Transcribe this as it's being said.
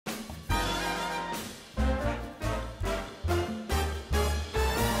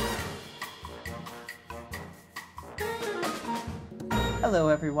Hello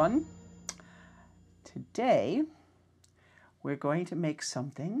everyone. Today we're going to make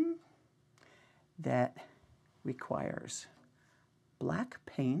something that requires black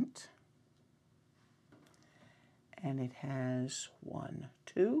paint, and it has 1,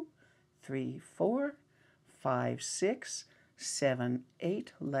 2, 3, 4, 5, 6, 7,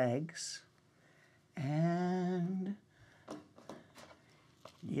 8 legs and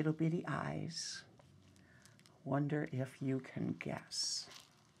little bitty eyes. Wonder if you can guess.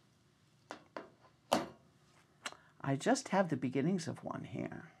 I just have the beginnings of one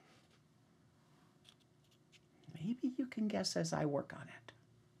here. Maybe you can guess as I work on it.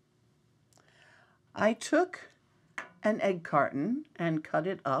 I took an egg carton and cut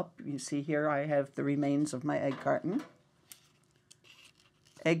it up. You see here I have the remains of my egg carton.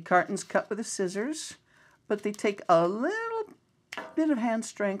 Egg cartons cut with the scissors, but they take a little bit of hand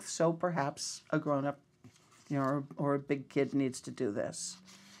strength, so perhaps a grown-up or a big kid needs to do this.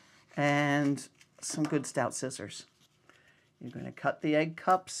 And some good stout scissors. You're going to cut the egg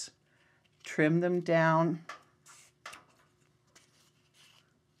cups, trim them down,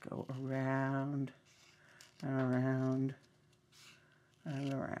 go around and around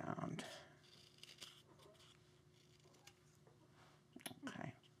and around. Okay.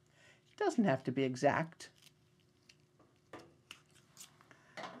 It doesn't have to be exact.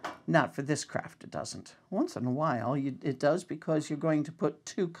 Not for this craft, it doesn't. Once in a while, it does, because you're going to put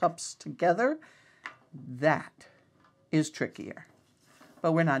 2 cups together. That is trickier,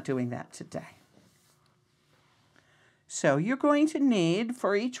 but we're not doing that today. So you're going to need,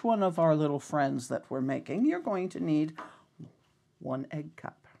 for each one of our little friends that we're making, you're going to need 1 egg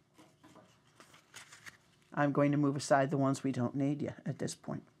cup. I'm going to move aside the ones we don't need yet at this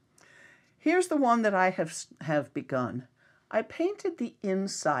point. Here's the one that I have begun. I painted the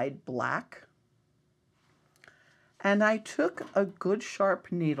inside black, and I took a good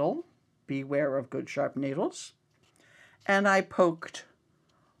sharp needle, beware of good sharp needles, and I poked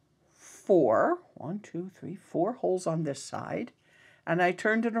 4 holes on this side, and I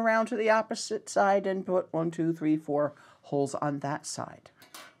turned it around to the opposite side and put 4 holes on that side.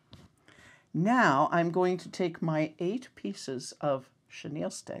 Now I'm going to take my 8 pieces of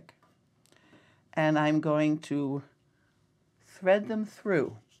chenille stick, and I'm going to thread them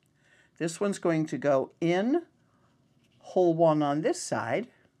through. This one's going to go in hole 1 on this side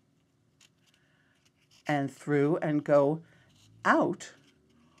and through and go out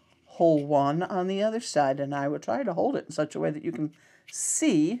hole 1 on the other side, and I will try to hold it in such a way that you can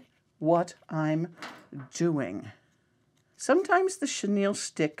see what I'm doing. Sometimes the chenille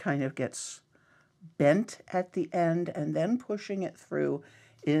stick kind of gets bent at the end, and then pushing it through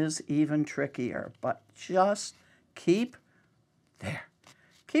is even trickier, but just keep there.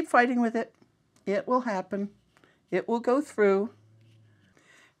 Keep fighting with it. It will happen. It will go through.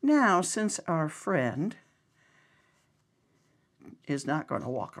 Now, since our friend is not going to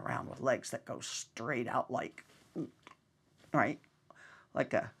walk around with legs that go straight out like, right,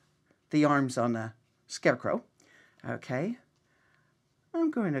 like the arms on a scarecrow, okay,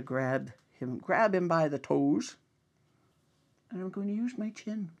 I'm going to grab him by the toes, and I'm going to use my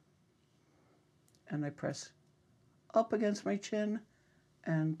chin. And I press up against my chin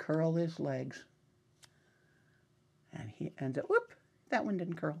and curl his legs. And he ends up, whoop, that one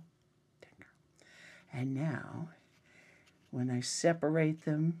didn't curl. And now, when I separate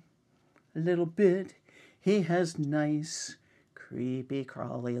them a little bit, he has nice, creepy,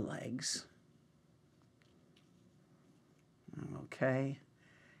 crawly legs. Okay,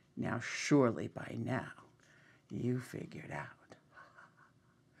 now surely by now, you figured out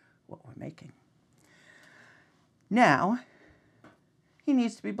what we're making. Now, he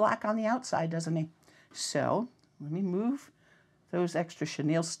needs to be black on the outside, doesn't he? So, let me move those extra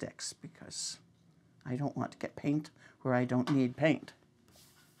chenille sticks, because I don't want to get paint where I don't need paint.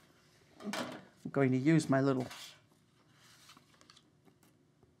 I'm going to use my little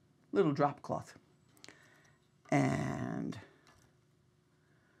drop cloth. And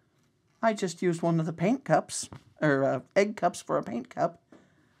I just used one of the paint cups, or egg cups for a paint cup.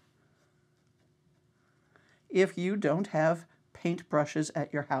 If you don't have paint brushes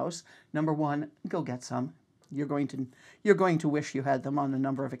at your house, number 1, go get some. You're going to wish you had them on a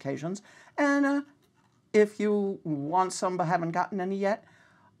number of occasions. And if you want some but haven't gotten any yet,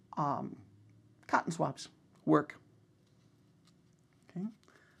 cotton swabs work. Okay.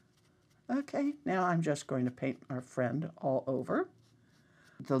 Okay, now I'm just going to paint our friend all over.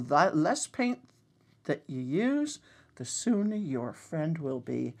 The less paint that you use, the sooner your friend will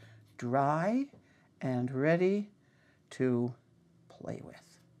be dry and ready to play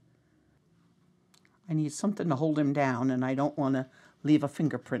with. I need something to hold him down, and I don't want to leave a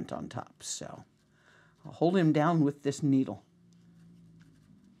fingerprint on top. So I'll hold him down with this needle.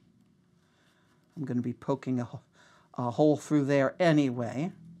 I'm going to be poking a hole through there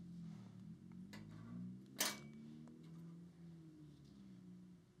anyway.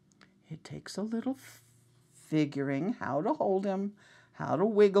 It takes a little figuring how to hold him, how to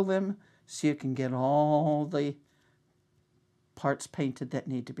wiggle him, so you can get all the parts painted that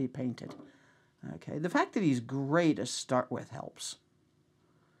need to be painted. Okay, the fact that he's gray to start with helps.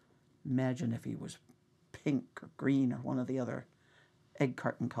 Imagine if he was pink or green or one of the other egg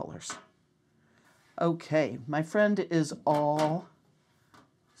carton colors. Okay, my friend is all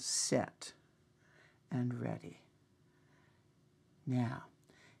set and ready. Now,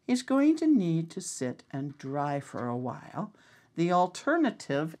 he's going to need to sit and dry for a while. The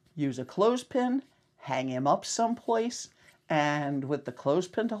alternative, use a clothespin, hang him up someplace, and with the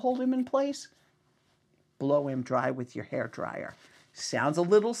clothespin to hold him in place, blow him dry with your hair dryer. Sounds a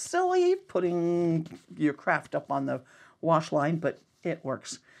little silly putting your craft up on the wash line, but it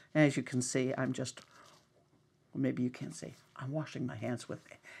works. And as you can see, I'm just, well, maybe you can't see, I'm washing my hands with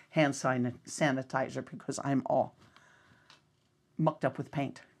hand sanitizer because I'm all mucked up with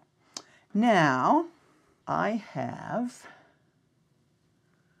paint. Now, I have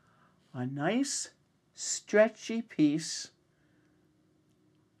a nice stretchy piece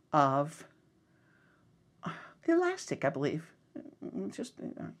of elastic, I believe. Just,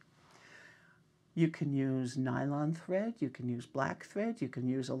 you can use nylon thread, you can use black thread, you can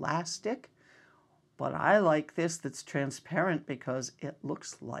use elastic, but I like this that's transparent because it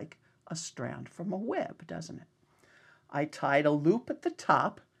looks like a strand from a web, doesn't it? I tied a loop at the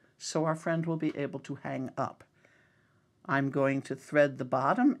top so our friend will be able to hang up. I'm going to thread the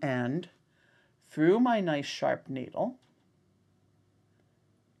bottom end through my nice sharp needle.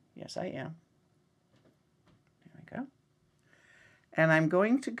 Yes, I am. There we go. And I'm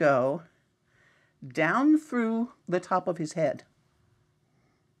going to go down through the top of his head.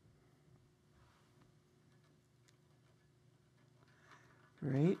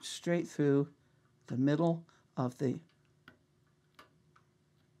 Right straight through the middle of the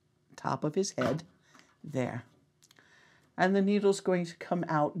top of his head, there. And the needle's going to come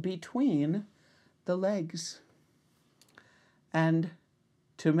out between the legs. And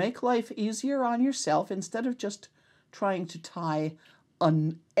to make life easier on yourself, instead of just trying to tie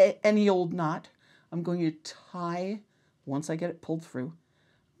any old knot, I'm going to tie, once I get it pulled through,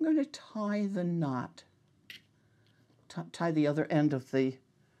 I'm going to tie the knot, tie the other end of the,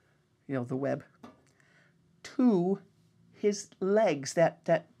 the web, to his legs,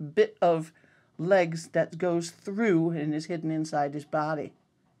 that bit of legs that goes through and is hidden inside his body.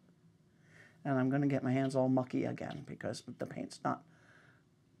 And I'm going to get my hands all mucky again because the paint's not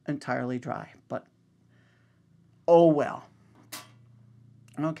entirely dry, but oh well.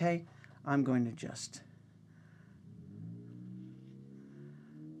 Okay, I'm going to just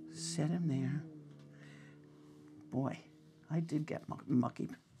set him there. Boy, I did get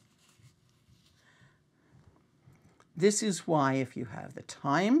mucky. This is why, if you have the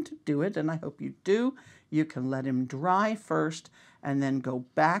time to do it, and I hope you do, you can let him dry first and then go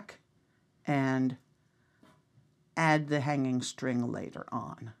back and add the hanging string later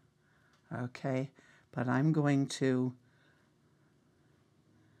on. Okay, but I'm going to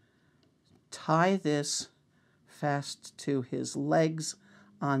tie this fast to his legs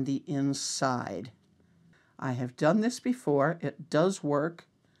on the inside. I have done this before. It does work,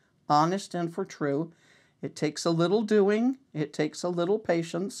 honest and for true. It takes a little doing, it takes a little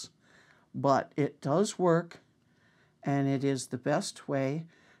patience, but it does work, and it is the best way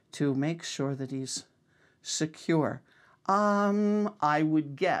to make sure that he's secure. I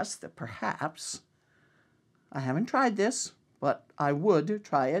would guess that perhaps, I haven't tried this, but I would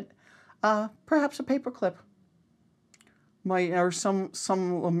try it, perhaps a paper clip.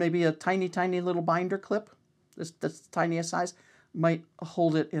 Or maybe a tiny little binder clip, this tiniest size, might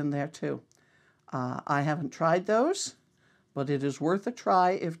hold it in there too. I haven't tried those, but it is worth a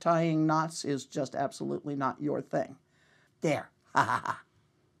try if tying knots is just absolutely not your thing. There. Ha ha ha.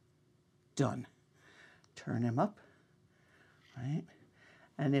 Done. Turn him up. Right?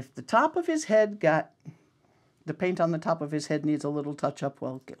 And if the top of his head the paint on the top of his head needs a little touch up,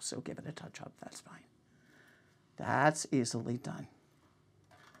 well, so give it a touch up. That's fine. That's easily done.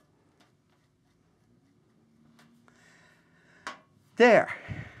 There.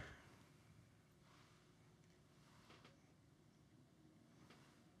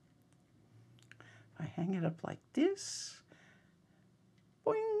 I hang it up like this.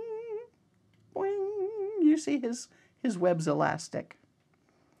 Boing, boing. You see his web's elastic.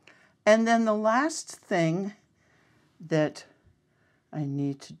 And then the last thing that I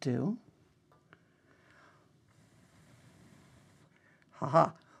need to do.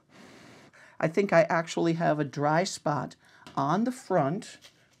 Haha. I think I actually have a dry spot on the front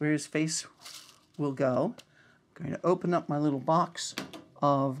where his face will go. I'm going to open up my little box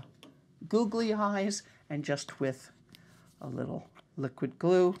of googly eyes, and just with a little liquid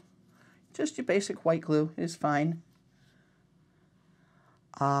glue, just your basic white glue is fine.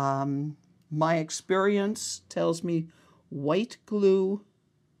 My experience tells me white glue,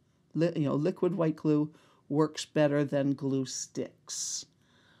 liquid white glue works better than glue sticks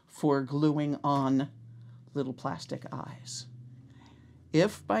for gluing on little plastic eyes.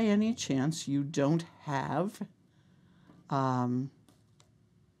 If by any chance you don't have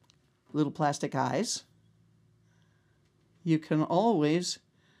little plastic eyes, you can always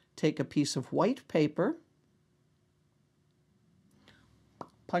take a piece of white paper,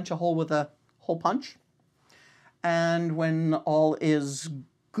 punch a hole with a hole punch, and when all is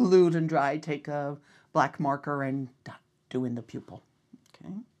glued and dry, take a black marker and do in the pupil.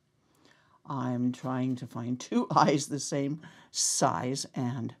 Okay. I'm trying to find two eyes the same size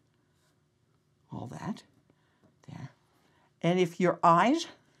and all that. There. And if your eyes,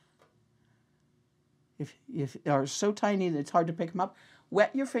 if are so tiny that it's hard to pick them up,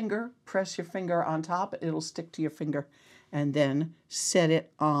 wet your finger, press your finger on top, it'll stick to your finger, and then set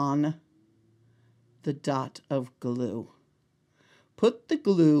it on the dot of glue. Put the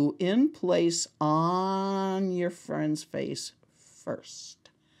glue in place on your friend's face first.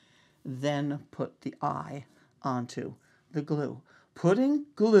 Then put the eye onto the glue. Putting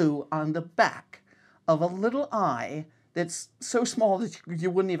glue on the back of a little eye that's so small that you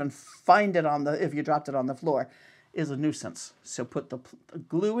wouldn't even find it on if you dropped it on the floor is a nuisance. So put the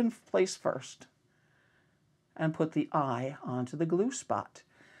glue in place first and put the eye onto the glue spot.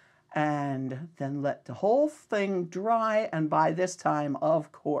 And then let the whole thing dry, and by this time,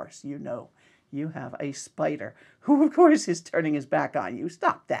 of course, you know you have a spider who, of course, is turning his back on you.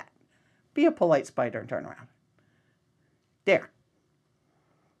 Stop that. Be a polite spider and turn around. There.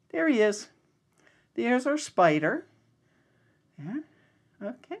 There he is. There's our spider. Yeah.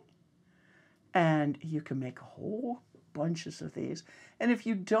 Okay. And you can make a whole bunches of these. And if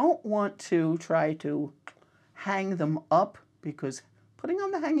you don't want to try to hang them up, because putting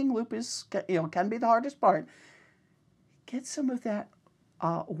on the hanging loop is, can be the hardest part, get some of that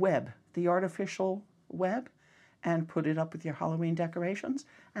web, the artificial web, and put it up with your Halloween decorations,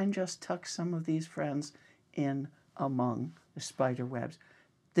 and just tuck some of these friends in among the spider webs.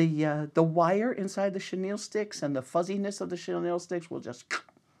 The wire inside the chenille sticks and the fuzziness of the chenille sticks will just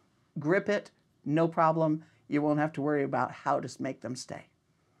grip it, no problem. You won't have to worry about how to make them stay.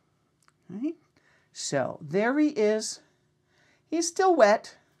 Right? So there he is. He's still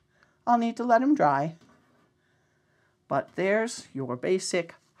wet. I'll need to let him dry. But there's your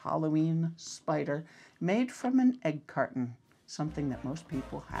basic Halloween spider made from an egg carton, something that most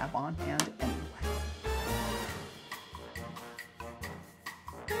people have on hand anyway.